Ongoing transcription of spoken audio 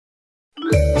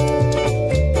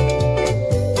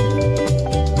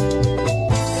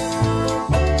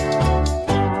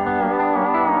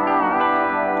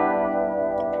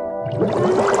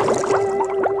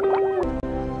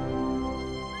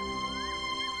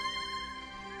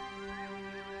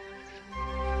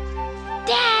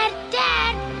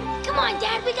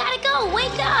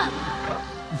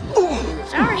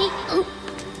Sorry.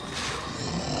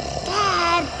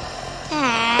 Dad.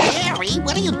 Gary,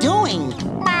 what are you doing?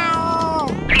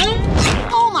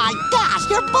 Oh my gosh,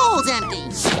 your bowl's empty.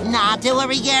 Not to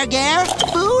worry, Gare.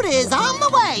 Food is on the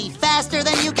way, faster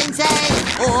than you can say.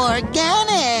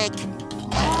 Organic.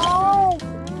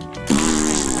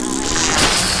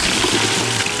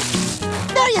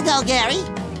 There you go, Gary.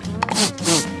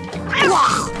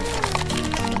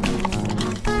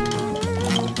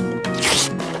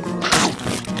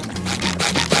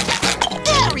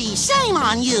 Gary, shame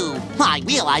on you. I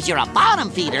realize you're a bottom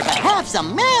feeder, but have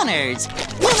some manners.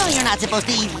 You know you're not supposed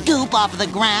to eat goop off the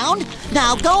ground.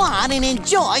 Now go on and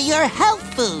enjoy your health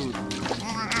food.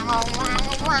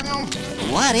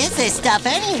 What is this stuff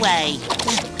anyway?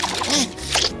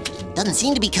 Doesn't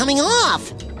seem to be coming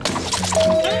off.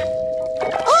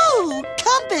 Ooh,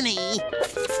 company.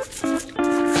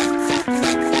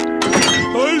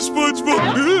 Hi,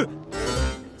 SpongeBob.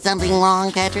 Something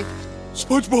wrong, Patrick?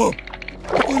 SpongeBob,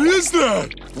 what is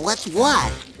that? What's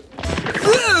what?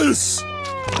 This!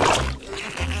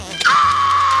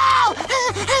 Oh!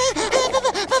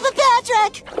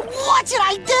 Patrick! What should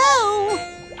I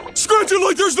do? Scratch it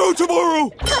like there's no tomorrow!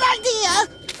 Good idea!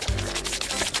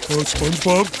 Oh,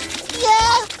 SpongeBob?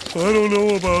 Yeah? I don't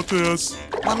know about this.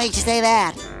 What makes you say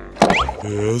that?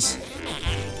 Yes?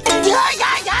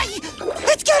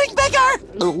 It's getting bigger!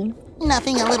 Ooh,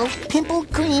 nothing a little pimple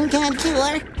cream can't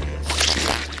cure.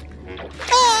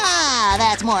 Ah,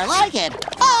 that's more like it.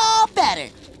 Oh, better.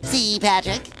 See,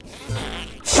 Patrick?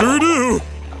 Sure do.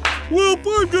 Well,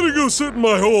 I'm gonna go sit in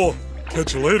my hole.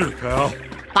 Catch you later, pal.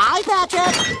 Bye,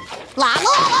 Patrick. La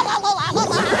la la la la la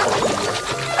la.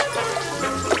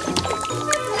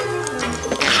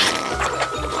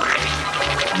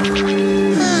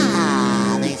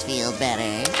 Ah, this feels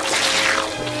better.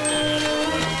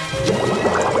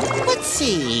 Let's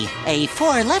see. A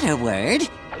 4-letter word.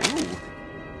 Ooh.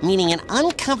 Meaning an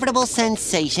uncomfortable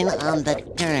sensation on the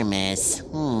dermis.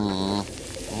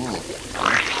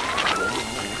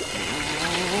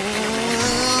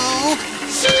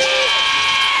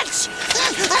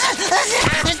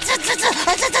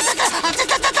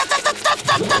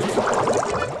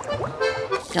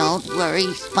 Don't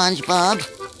worry, SpongeBob.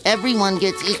 Everyone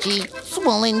gets itchy,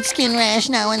 swollen skin rash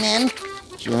now and then.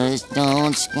 Just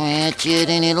don't scratch it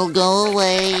and it'll go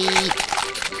away.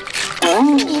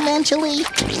 Eventually.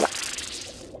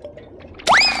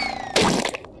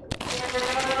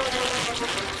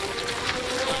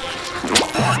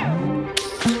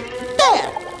 There!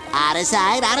 Out of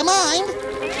sight, out of mind.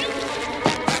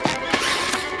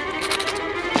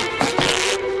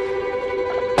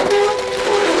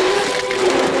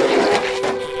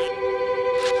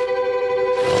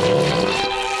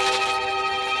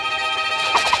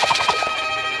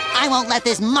 I won't let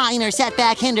this minor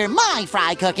setback hinder my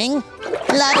fry cooking.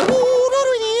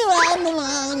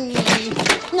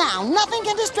 Now, nothing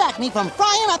can distract me from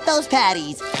frying up those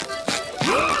patties.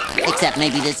 Except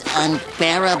maybe this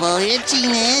unbearable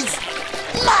itchiness.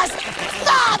 Must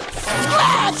stop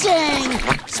scratching!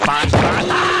 SpongeBob!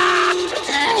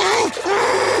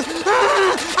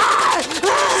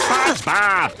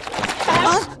 SpongeBob!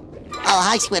 Huh? Oh,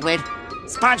 hi, Squidward.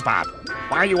 SpongeBob,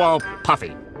 why are you all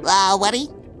puffy? Whatty?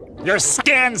 Your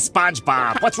skin,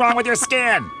 SpongeBob! What's wrong with your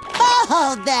skin?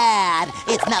 Oh, that!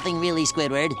 It's nothing really,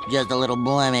 Squidward. Just a little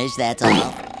blemish, that's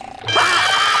all.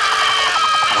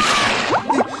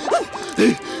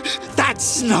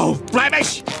 That's no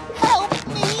blemish! Help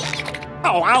me!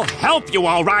 Oh, I'll help you,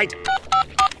 all right.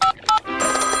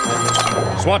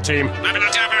 SWAT team,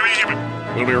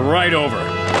 we'll be right over.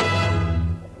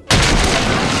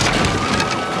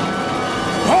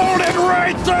 Hold it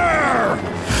right there!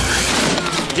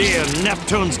 Dear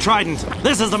Neptune's trident,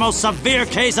 this is the most severe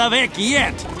case of ick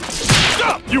yet.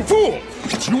 Stop, you fool!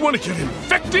 Do you want to get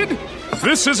infected?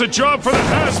 This is a job for the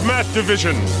hazmat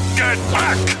division. Get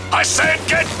back! I said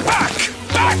get back!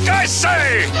 Back, I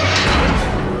say!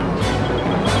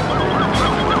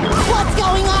 What's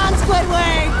going on,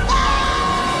 Squidward?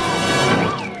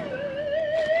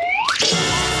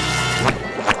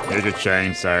 Here's your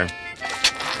change, sir.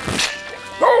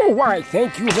 Oh, why,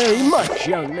 thank you very much,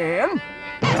 young man.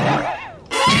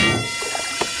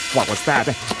 What was that?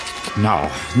 No,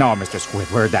 Mr.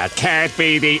 Squidward, that can't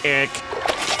be the ick.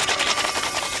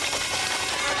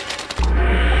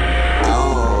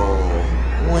 Oh,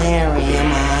 where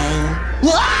am I?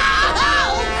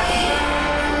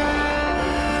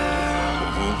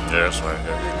 Yes, I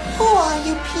Who are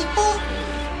you people?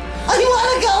 I want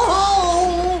to go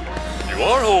home. You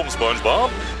are home, SpongeBob.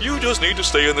 You just need to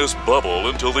stay in this bubble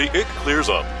until the ick clears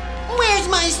up. Where's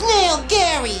my snail,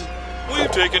 Gary?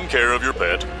 We've taken care of your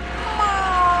pet.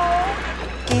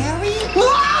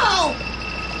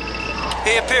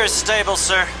 He appears stable,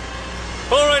 sir.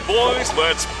 All right, boys,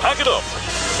 let's pack it up.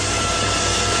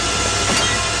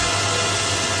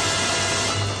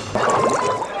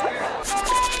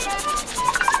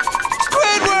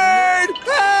 Squidward!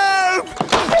 Help!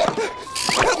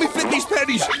 Help me fit these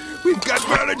pennies. We've got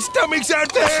burning stomachs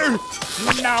out there.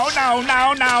 No.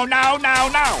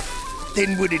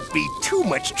 Then would it be too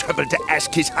much trouble to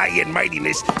ask His High and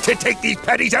Mightiness to take these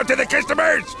pennies out to the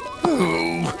customers?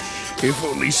 Oh, if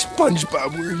only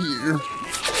SpongeBob were here.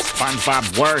 If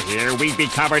SpongeBob were here, we'd be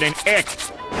covered in ick.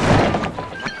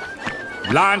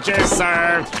 Lunch is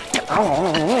served.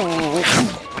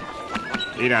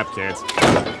 Eat up, kids.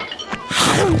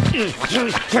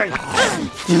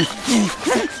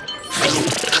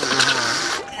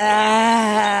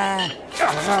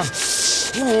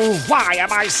 Why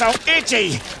am I so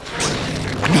itchy?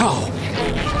 No.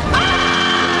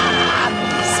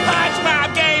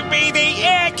 SpongeBob gave me the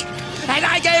ick, and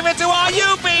I gave it to all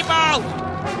you people.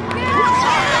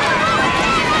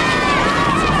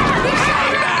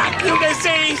 You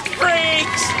diseased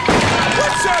freaks!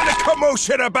 What's all the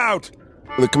commotion about?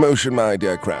 The commotion, my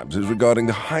dear Krabs, is regarding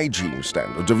the hygiene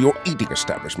standards of your eating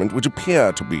establishment, which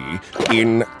appear to be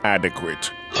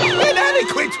inadequate.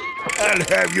 Inadequate? I'll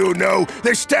have you know,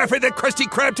 the staff at the Krusty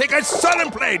Krab take a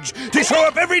solemn pledge to show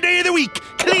up every day of the week,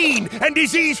 clean and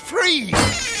disease-free.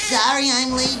 Sorry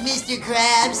I'm late, Mr.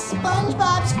 Krabs.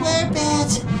 SpongeBob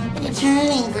SquarePants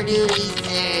returning for duty,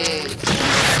 sir.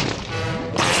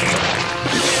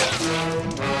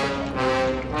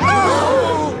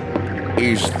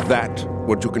 Is that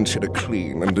what you consider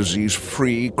clean and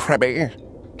disease-free, Krabby?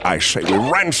 I say we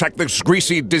ransack this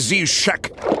greasy disease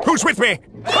shack. Who's with me?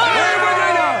 What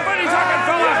are you talking,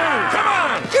 fella? Come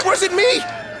on! It wasn't me!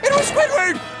 It was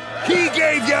Squidward! He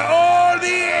gave you all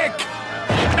the ick!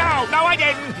 No, I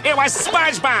didn't. It was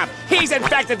SpongeBob. He's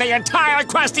infected the entire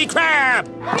Krusty Krab.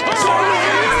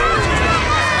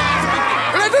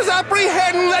 Let us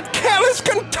apprehend that careless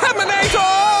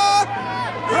contaminator!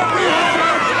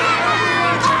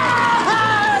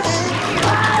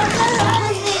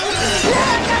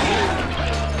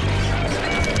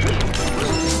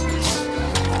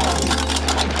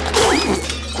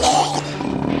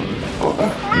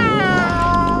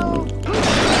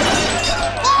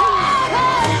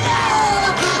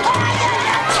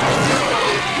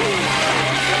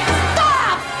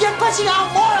 Pushing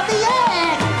out more of the egg!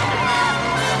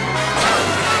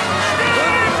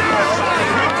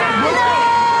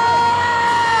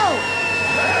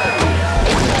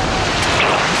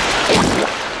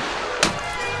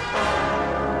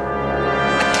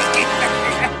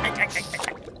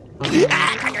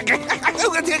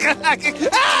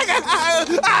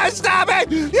 Stop it!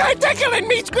 You're tickling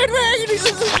me, Squidward!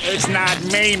 It's not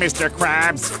me, Mr.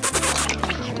 Krabs.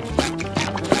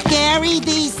 Gary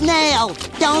the Snail,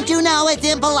 don't you know it's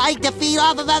impolite to feed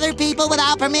off of other people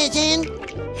without permission?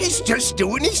 He's just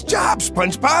doing his job,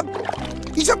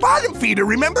 SpongeBob. He's a bottom feeder,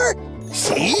 remember?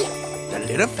 See? The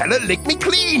little fella licked me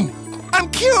clean. I'm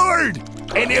cured!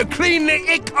 And he'll clean the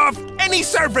ick off any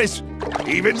surface,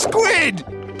 even squid.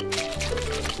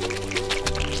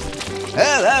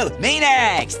 Oh, me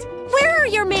next. Where are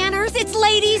your manners? It's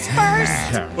ladies first.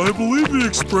 I believe the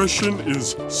expression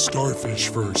is starfish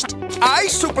first. I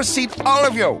supersede all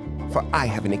of you, for I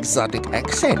have an exotic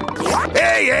accent.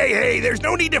 Hey, there's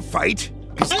no need to fight,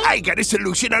 because I got a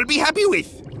solution I'll be happy with.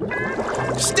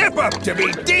 Step up to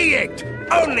be de-icked.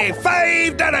 Only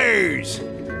 $5.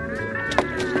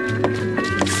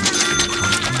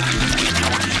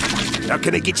 Now,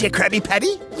 can I get you a Krabby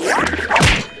Patty?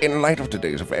 In light of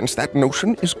today's events, that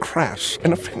notion is crass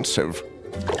and offensive.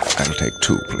 I'll take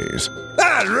 2, please.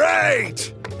 All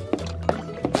right!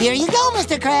 Here you go,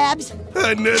 Mr. Krabs.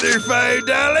 Another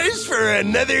 $5 for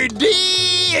another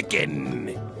de-ickin'.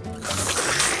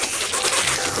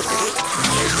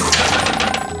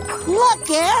 Look,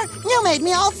 Gare, you made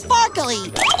me all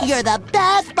sparkly. You're the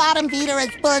best bottom feeder a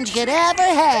sponge could ever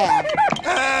have.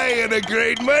 Aye, and a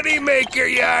great money maker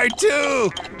you are, too.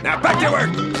 Now, back to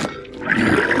work.